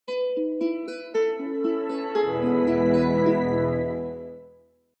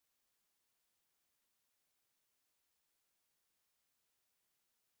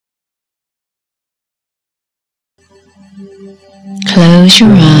close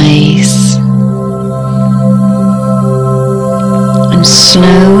your eyes and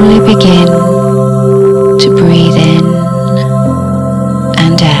slowly begin to breathe in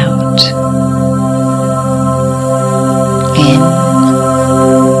and out. In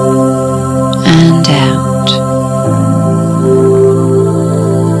and out.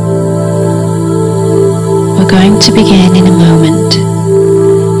 We're going to begin in a moment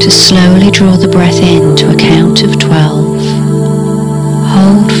to slowly draw the breath in to a count of 12.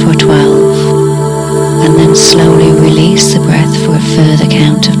 Hold for 12 and then slowly release the breath for a further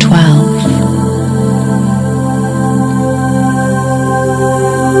count of 12.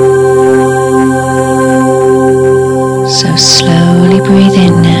 So slowly breathe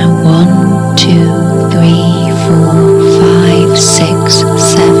in now. 1, 2, 3, 4, 5, 6,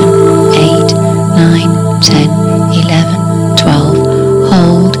 7, 8, 9, 10, 11, 12.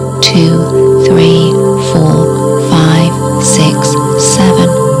 Hold. 2, 3, 4, 5, 6, 7,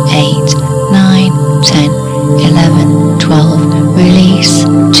 8, 9, 10, 11, 12. Release.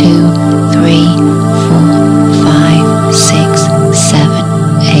 2, 3, 4, 5, 6, 7,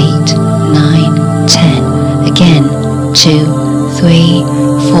 8, 9, 10. Again. 2, 3,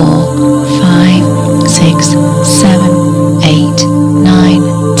 4, 5, 6, 7, 8, 9,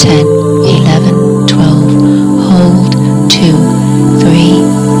 10, 11, 12. Hold. 2, 3,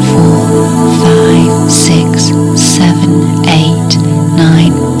 4, 5, 6, 7, 8,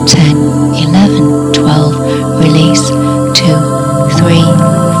 9, 10, 11, 12. Release. 2, 3,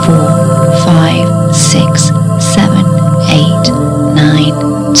 4, 5, 6, 7, 8,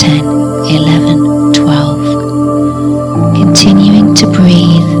 9, 10, 11, 12. Continuing to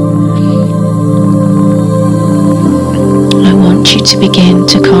breathe, I want you to begin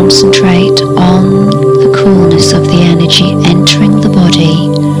to concentrate on the coolness of the energy entering the body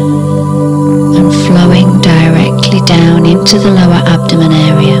and flowing directly down into the lower abdomen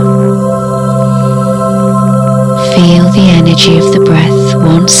area. Feel the energy of the breath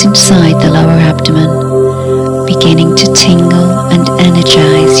once inside the lower abdomen, beginning to tingle and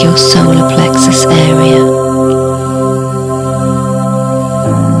energize your solar plexus area.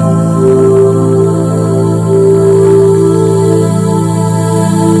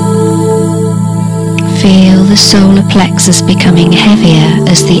 Feel the solar plexus becoming heavier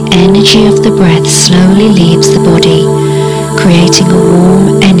as the energy of the breath slowly leaves the body, creating a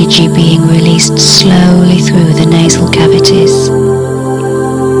warm energy being released slowly through the nasal cavities.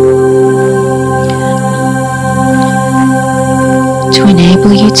 To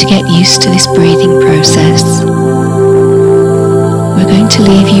enable you to get used to this breathing process, we're going to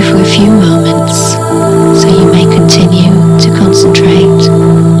leave you for a few moments so you may continue to concentrate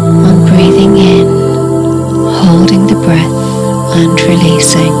on breathing in, holding the breath and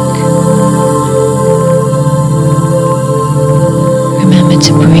releasing. Remember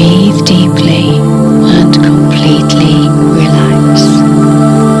to breathe deeply and completely relax.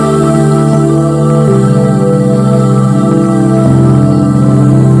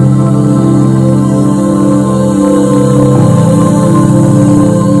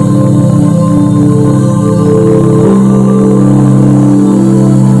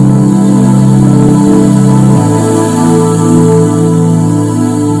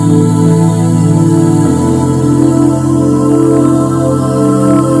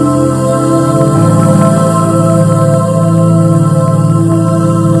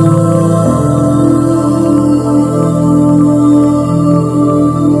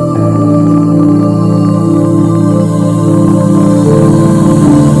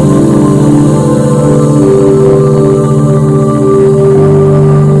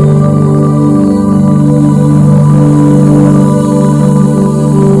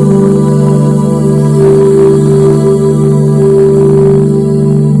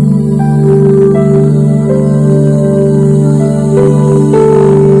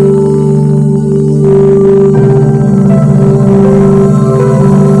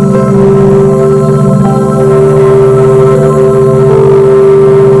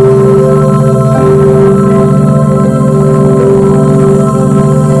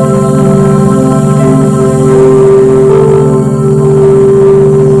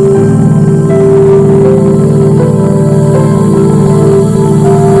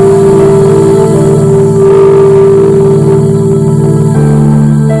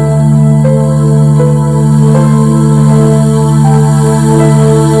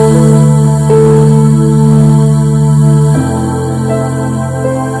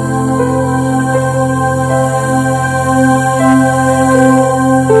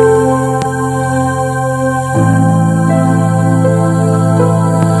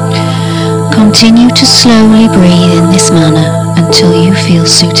 Continue to slowly breathe in this manner until you feel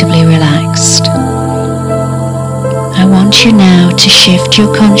suitably relaxed. I want you now to shift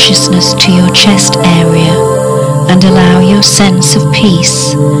your consciousness to your chest area and allow your sense of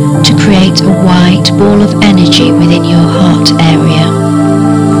peace to create a white ball of energy within your heart area.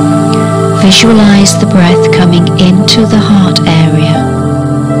 Visualize the breath coming into the heart area.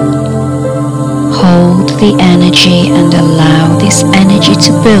 Hold the energy and allow this energy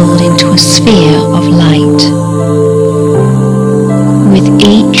to build into a sphere of light. With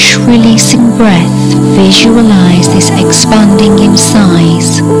each releasing breath, visualize this expanding in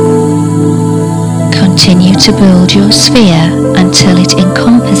size. Continue to build your sphere until it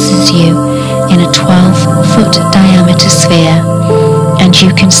encompasses you in a 12-foot diameter sphere, and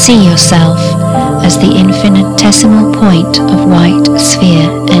you can see yourself as the infinitesimal point of white sphere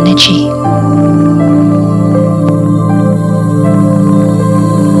energy.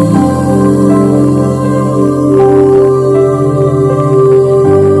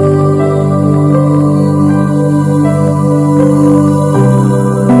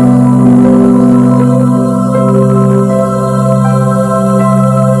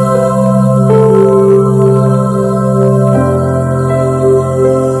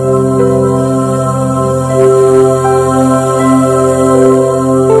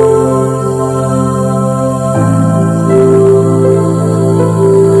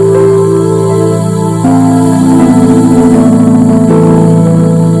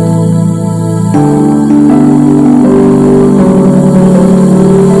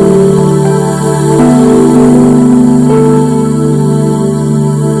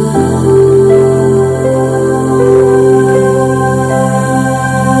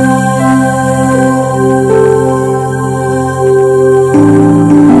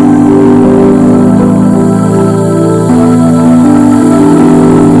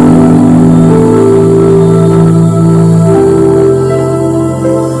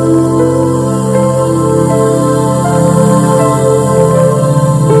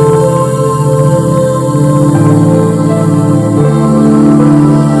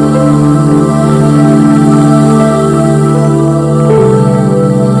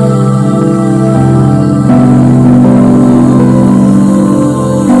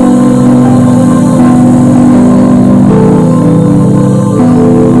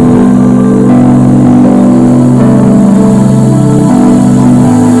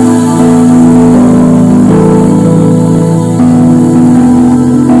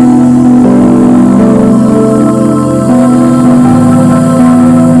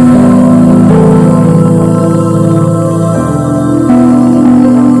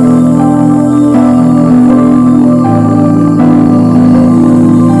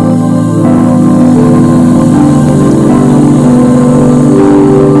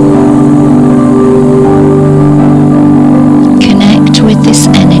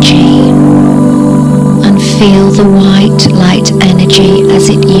 Feel the white light energy as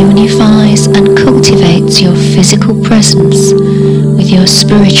it unifies and cultivates your physical presence with your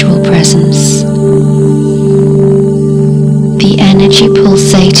spiritual presence. The energy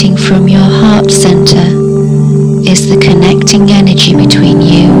pulsating from your heart center is the connecting energy between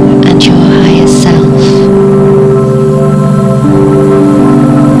you and your higher self.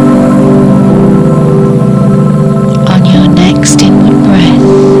 On your next inward breath,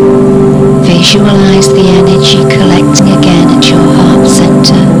 visualize the energy collecting again at your heart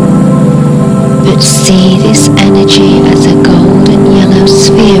center, but see this energy as a golden yellow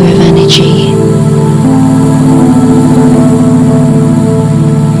sphere of energy.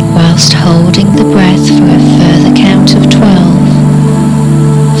 Whilst holding the breath for a further count of 12,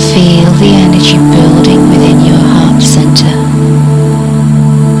 feel the energy building within your heart center.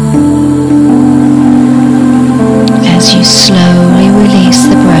 As you slowly release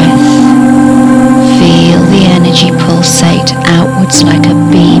the breath, feel the energy pulsate outwards like a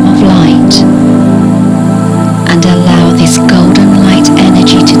beam of light, and allow this golden light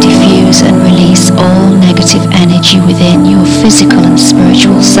energy to diffuse and release all negative energy within your physical and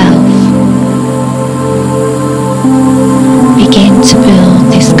spiritual self. Begin to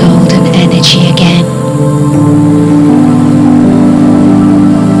build this golden energy again.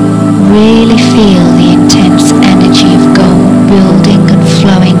 Really feel the intense energy of gold building and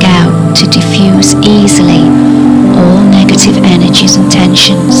flowing out to diffuse easily all negative energies and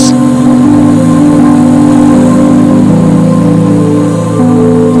tensions.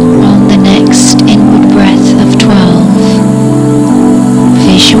 On the next inward breath of 12,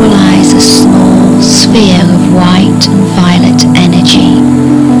 visualize a small sphere of white and violet energy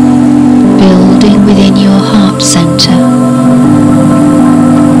building within your heart center.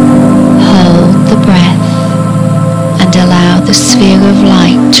 Hold the breath and allow the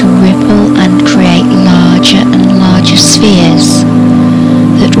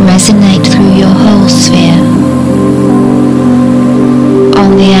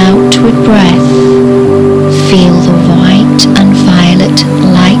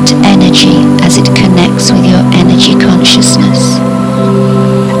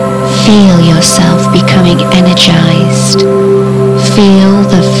yourself becoming energized. Feel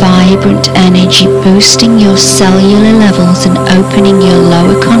the vibrant energy boosting your cellular levels and opening your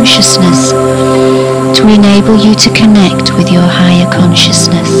lower consciousness to enable you to connect with your higher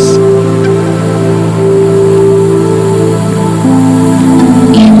consciousness.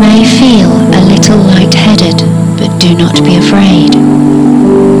 You may feel a little lightheaded, but do not be afraid.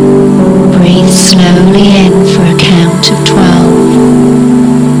 Breathe slowly in for a count of 12.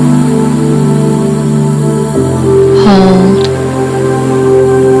 Hold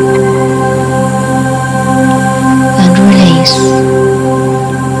and release.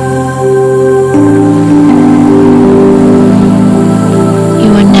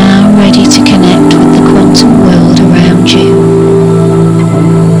 You are now ready to connect with the quantum world around you.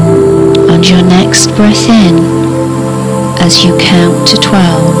 On your next breath in, as you count to 12,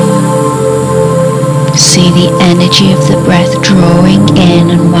 see the energy of the breath drawing in,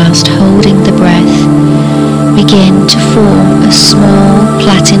 and whilst holding the breath, begin to form a small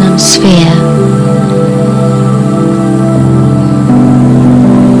platinum sphere.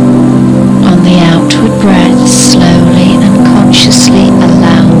 On the outward breath, slowly and consciously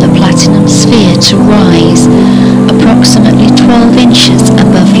allow the platinum sphere to rise approximately 12 inches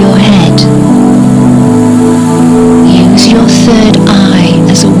above your head. Use your third eye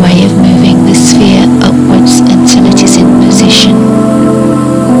as a way of moving the sphere upwards until it is in position.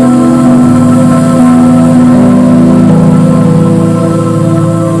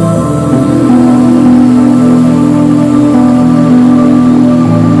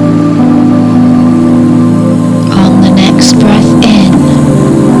 On the next breath in,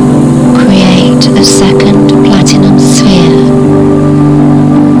 create a second platinum sphere.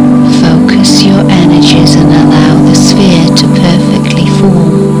 Focus your energies and allow the sphere to perfectly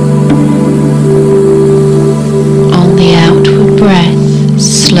form. On the outward breath,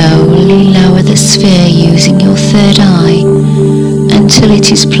 slowly lower the sphere using your third eye until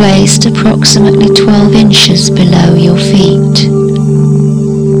it is placed approximately 12 inches below your feet.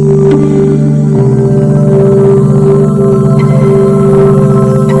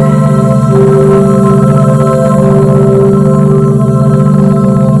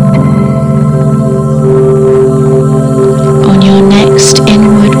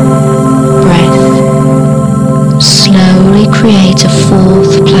 Create a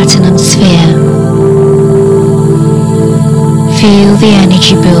fourth platinum sphere. Feel the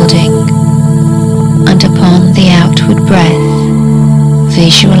energy building, and upon the outward breath,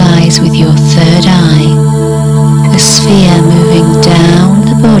 visualize with your third eye the sphere moving down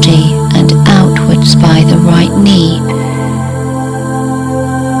the body and outwards by the right knee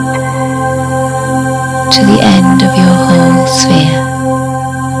to the end of your whole sphere.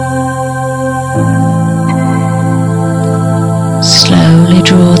 Slowly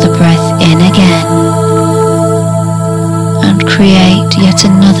draw the breath in again and create yet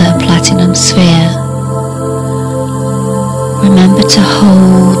another platinum sphere. Remember to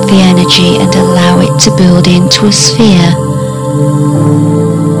hold the energy and allow it to build into a sphere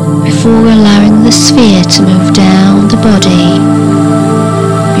before allowing the sphere to move down the body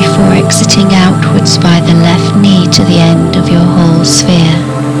before exiting outwards by the left knee to the end of your whole sphere.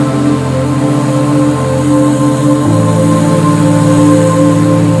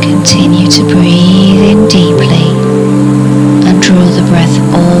 Continue to breathe in deeply and draw the breath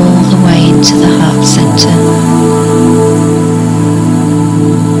all the way into the heart center.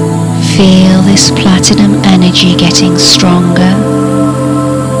 Feel this platinum energy getting stronger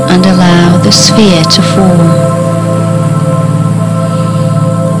and allow the sphere to form.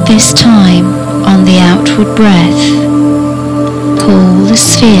 This time, on the outward breath, pull the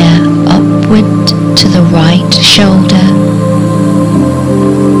sphere upward to the right shoulder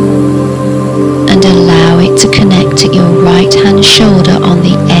and allow it to connect at your right hand shoulder on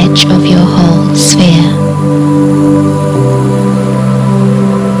the edge of your whole sphere.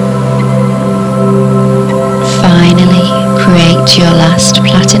 Finally, create your last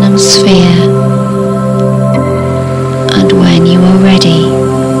platinum sphere, and when you are ready,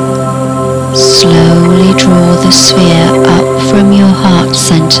 slowly draw the sphere up from your heart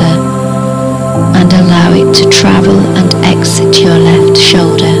center and allow it to travel and exit your left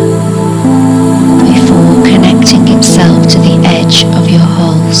shoulder before connecting itself to the edge of your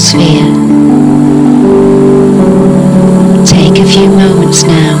whole sphere. Take a few moments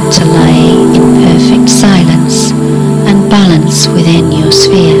now to lay in perfect silence and balance within your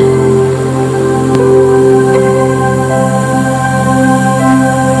sphere.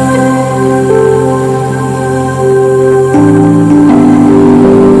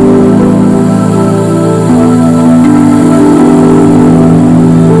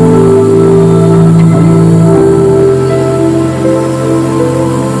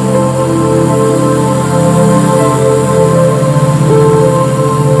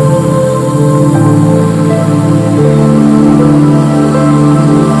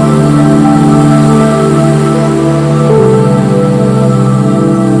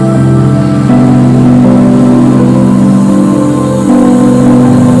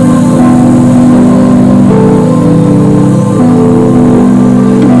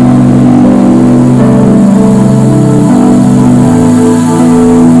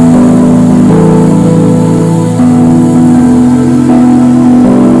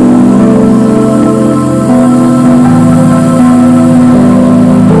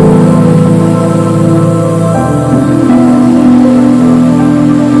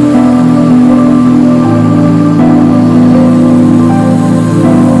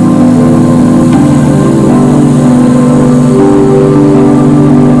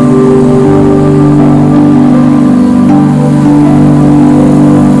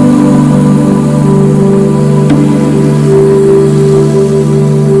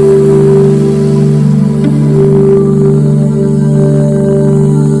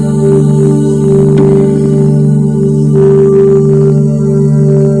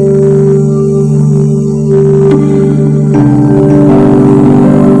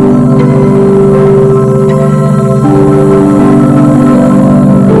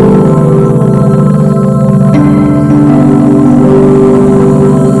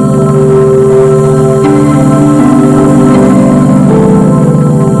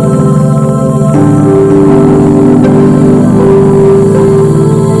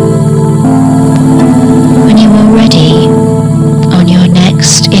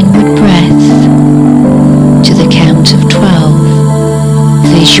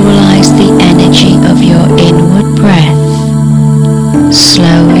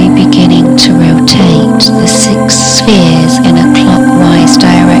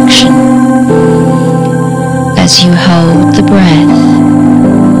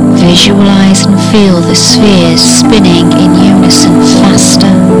 visualize and feel the spheres spinning in unison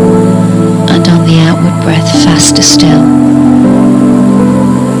faster, and on the outward breath faster still.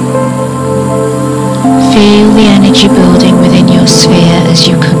 Feel the energy building within your sphere as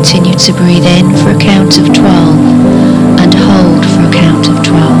you continue to breathe in for a count of 12 and hold for a count of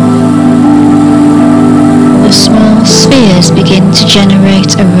 12. The small spheres begin to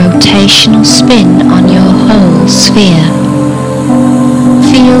generate a rotational spin on your whole sphere.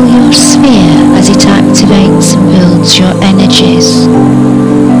 Feel your sphere as it activates and builds your energies.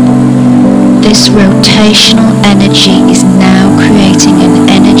 This rotational energy is now creating an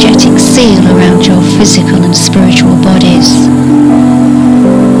energetic seal around your physical and spiritual bodies.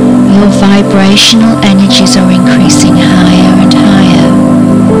 Your vibrational energies are increasing higher and higher.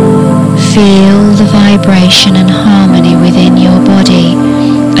 Feel the vibration and harmony within your body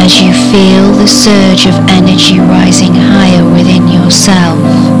as you feel the surge of energy rising higher within yourself.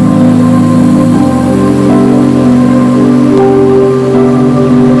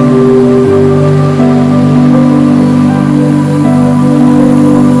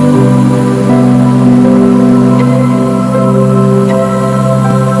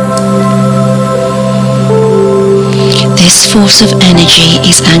 This force of energy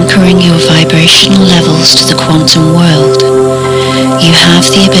is anchoring your vibrational levels to the quantum world. You have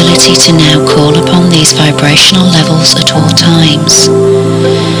the ability to now call upon these vibrational levels at all times.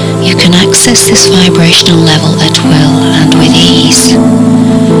 You can access this vibrational level at will and with ease.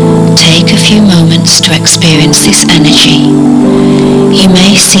 Take a few moments to experience this energy. You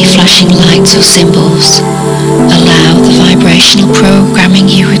may see flashing lights or symbols. Allow the vibrational programming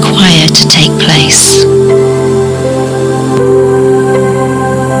you require to take place.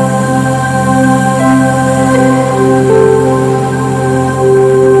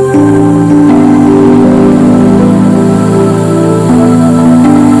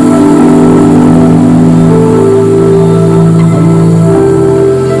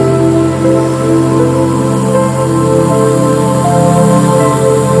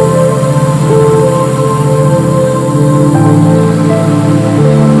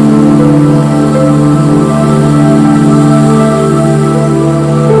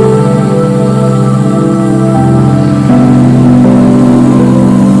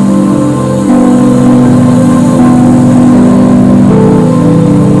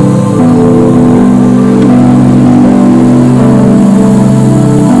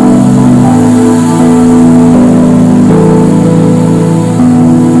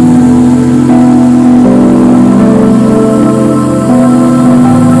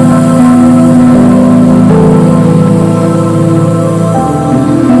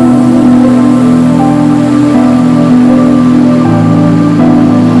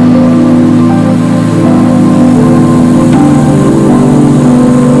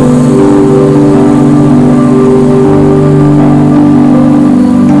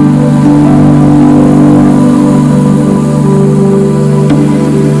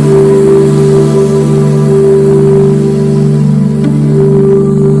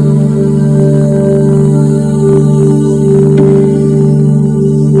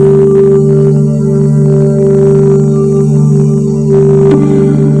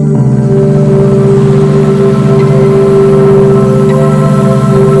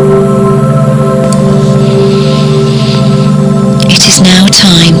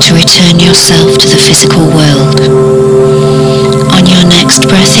 Return yourself to the physical world. On your next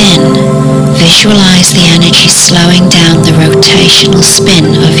breath in, visualize the energy slowing down the rotational spin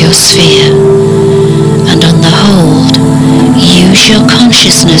of your sphere. And on the hold, use your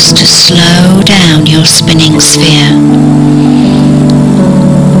consciousness to slow down your spinning sphere.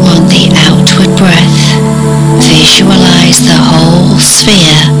 On the outward breath, visualize the whole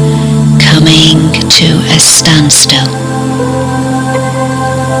sphere coming to a standstill.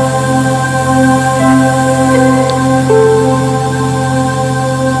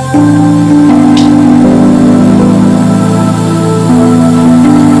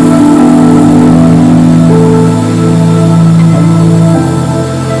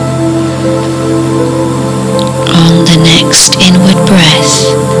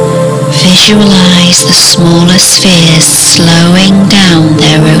 Visualize the smaller spheres slowing down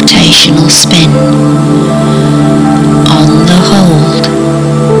their rotational spin. On the hold,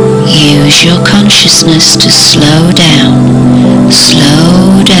 use your consciousness to slow down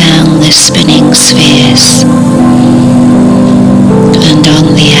the spinning spheres. And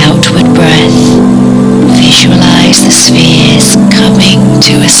on the outward breath, visualize the spheres coming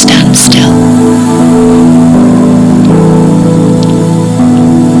to a standstill.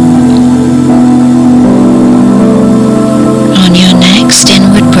 On your next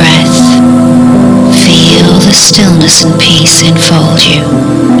inward breath, stillness and peace enfold you.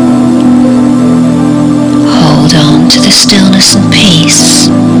 Hold on to the stillness and peace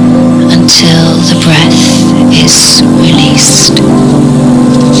until the breath is released.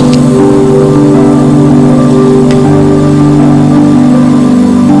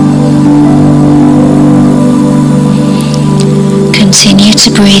 Continue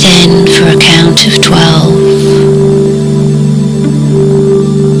to breathe in for a count of 12.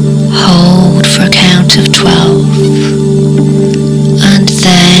 Hold for a count of 12. And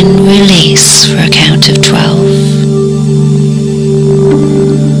then release for a count of 12.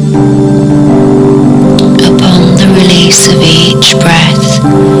 Upon the release of each breath,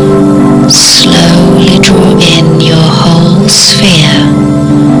 slowly draw in your whole sphere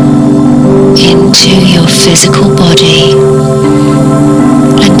into your physical body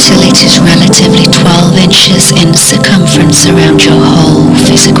until it is relatively 12 inches in circumference around your whole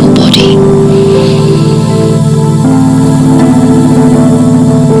physical body.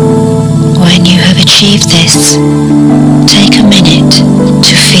 When you have achieved this, take a minute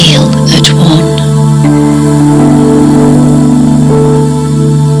to feel at one.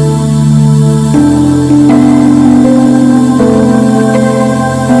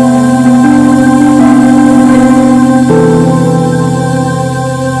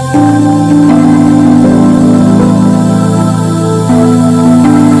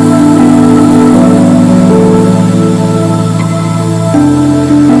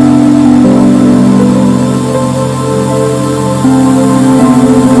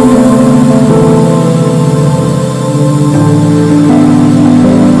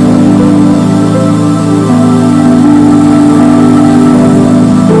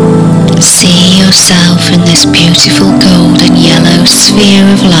 Yourself in this beautiful golden yellow sphere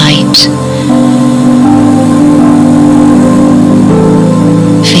of light,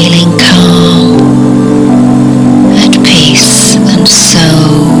 feeling calm, at peace and so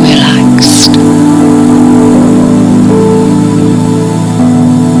relaxed.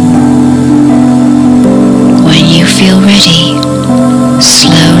 When you feel ready,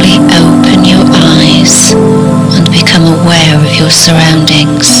 slowly open your eyes and become aware of your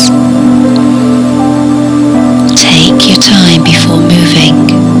surroundings. Take your time before moving,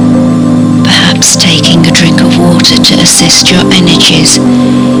 perhaps taking a drink of water to assist your energies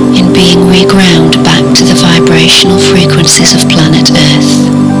in being reground back to the vibrational frequencies of planet Earth.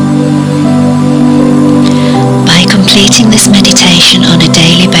 By completing this meditation on a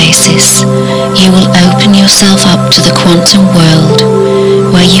daily basis, you will open yourself up to the quantum world,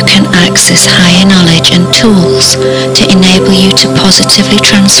 where you can access higher knowledge and tools to enable you to positively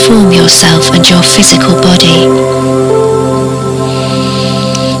transform yourself and your physical body.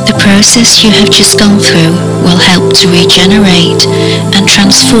 The process you have just gone through will help to regenerate and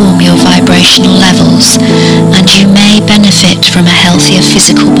transform your vibrational levels, and you may benefit from a healthier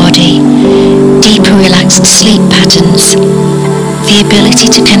physical body, deeper relaxed sleep patterns, the ability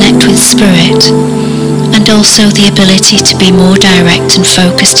to connect with spirit, and also the ability to be more direct and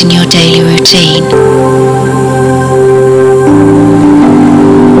focused in your daily routine.